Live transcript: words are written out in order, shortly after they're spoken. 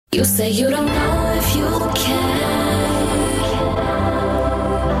You say you don't know if you can.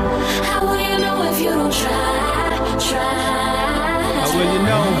 How will you know if you don't try? How will you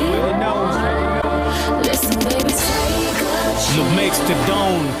know? Listen, baby, take a chance. Lumix the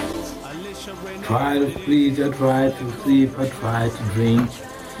dawn. Try to please, I try to sleep, I try to drink,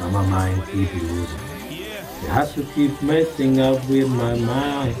 but my mind keeps losing. It has to keep messing up with my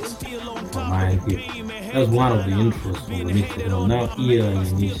mind. My mind keeps. That's one of the intros for Lumix the dawn. Now here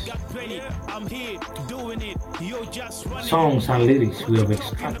in this songs and lyrics, we have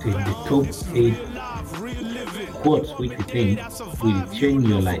extracted the top 8 quotes which we think will change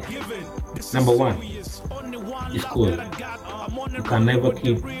your life. Number 1 is called, you can never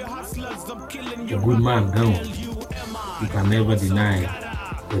keep a good man down. You can never deny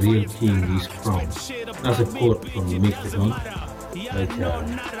the real king is strong. That's a quote from Lumix the dawn.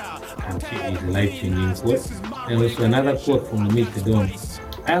 It's a life-changing quote. And also another quote from Lumix the dawn.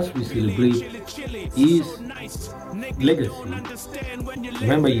 As we celebrate his legacy,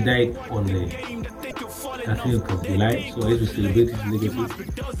 remember he died on the 13th of July, so as we celebrate his legacy,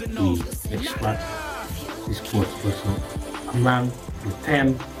 we extract this quote also among the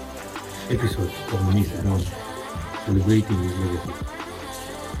 10 episodes of Lumix the dawn celebrating his legacy.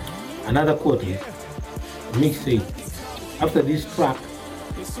 Another quote is, Lumix said, after this track,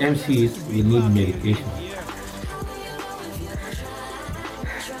 MCs will need medication.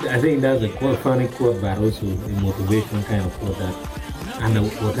 I think that's a funny quote, but also a motivation kind of quote that under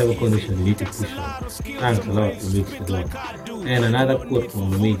whatever condition you need to push on. Thanks a lot, Lumix the dawn. And another quote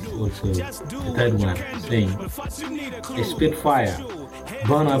from Lumix, also the third one, saying, a spitfire,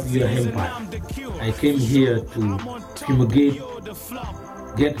 burn up your empire. I came here to fumigate,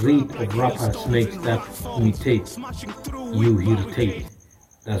 get rid of rapper snakes that imitate, you irritate.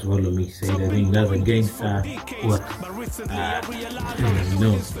 That's what Lumix said. I think that's a gangster quote,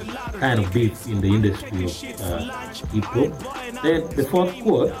 kind of beef in the industry of hip-hop. Then the fourth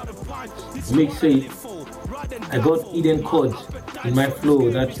quote, Lumix said, I got hidden codes in my flow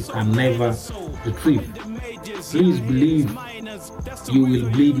that you can never retrieve. Please believe you will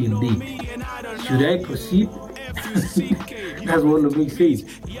bleed indeed. Should I proceed? That's what Lumix says.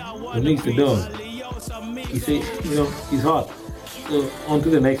 Lumix the dawn. He says, it's hot. So on to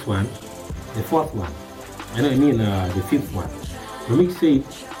the next one, the fourth one. The fifth one. Lumix said,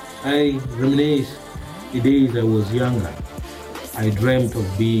 I reminisce the days I was younger. I dreamt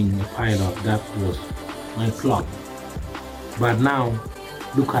of being a pilot. That was my plot. But now,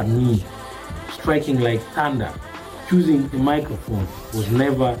 look at me, striking like thunder. Choosing a microphone was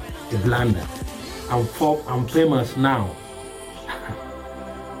never a blunder. I'm famous now.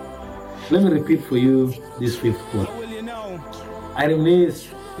 Let me repeat for you this fifth quote. I reminisce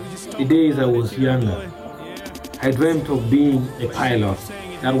the days I was younger. I dreamt of being a pilot.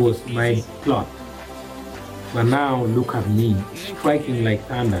 That was my plot. But now look at me, striking like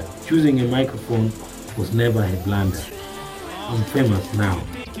thunder. Choosing a microphone was never a blunder. I'm famous now.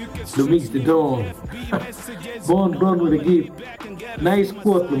 Lumix the dawn. Born with a gift. Nice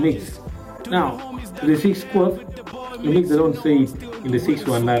quote, Lumix. Now, the sixth quote, Lumix the dawn said in the sixth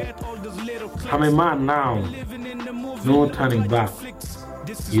one that I'm a man now. No turning back.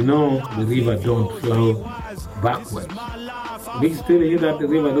 You know the river don't flow backwards. We still hear that the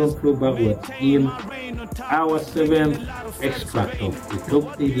river don't flow backwards in our 7th extract of the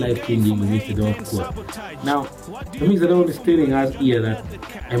top 8 life-changing Lumix the dawn quote. Now, Lumix the dawn is telling us here that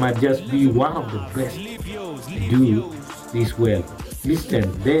I might just be one of the best to do this well.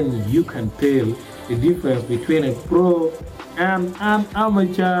 Listen, then you can tell the difference between a pro and an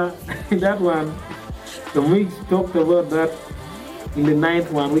amateur. That one. Lumix talked about that in the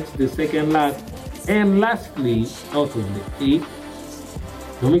 9th one, which is the second last. And lastly, out of the 8,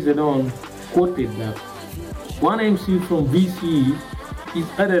 Lumix the dawn quoted that one MC from BC is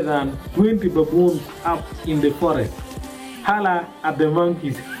other than 20 baboons up in the forest. Holla at the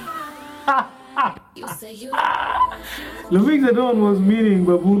monkeys. Lumix the dawn was meaning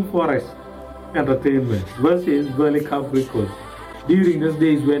Baboon Forest Entertainment versus Valley Cup Records during those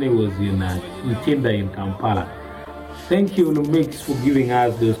days when he was in Kinda in Kampala. Thank you, Lumix, for giving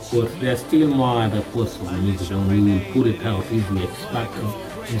us those quotes. There are still more other quotes of Lumix the dawn. We will put it out if we expect them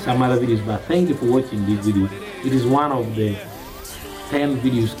in some other videos. But thank you for watching this video. It is one of the 10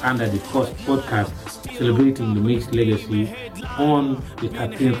 videos under the Cost podcast celebrating Lumix's legacy on the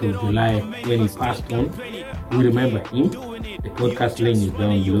 13th of July when he passed on. We remember him. The podcast link is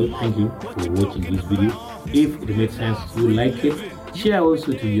down below. Thank you for watching this video. If it makes sense, you like it, share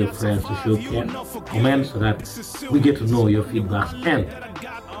also to your friends to show care. Comment so that we get to know your feedback and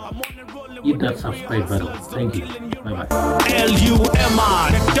hit that subscribe button. Thank you. Bye bye.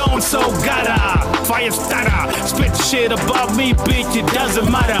 fire starter. Spit shit about me, bitch, it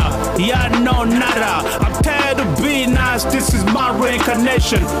doesn't matter. Yeah, no, nada. I'm tired of being nice, this is my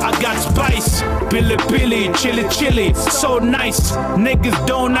reincarnation. I got spice, Billy Billy, chili chili, so nice. Niggas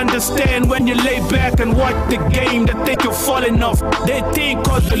don't understand when you lay back and watch the game. They think you're falling off. They think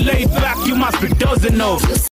cause you lay back, you must be dozing off.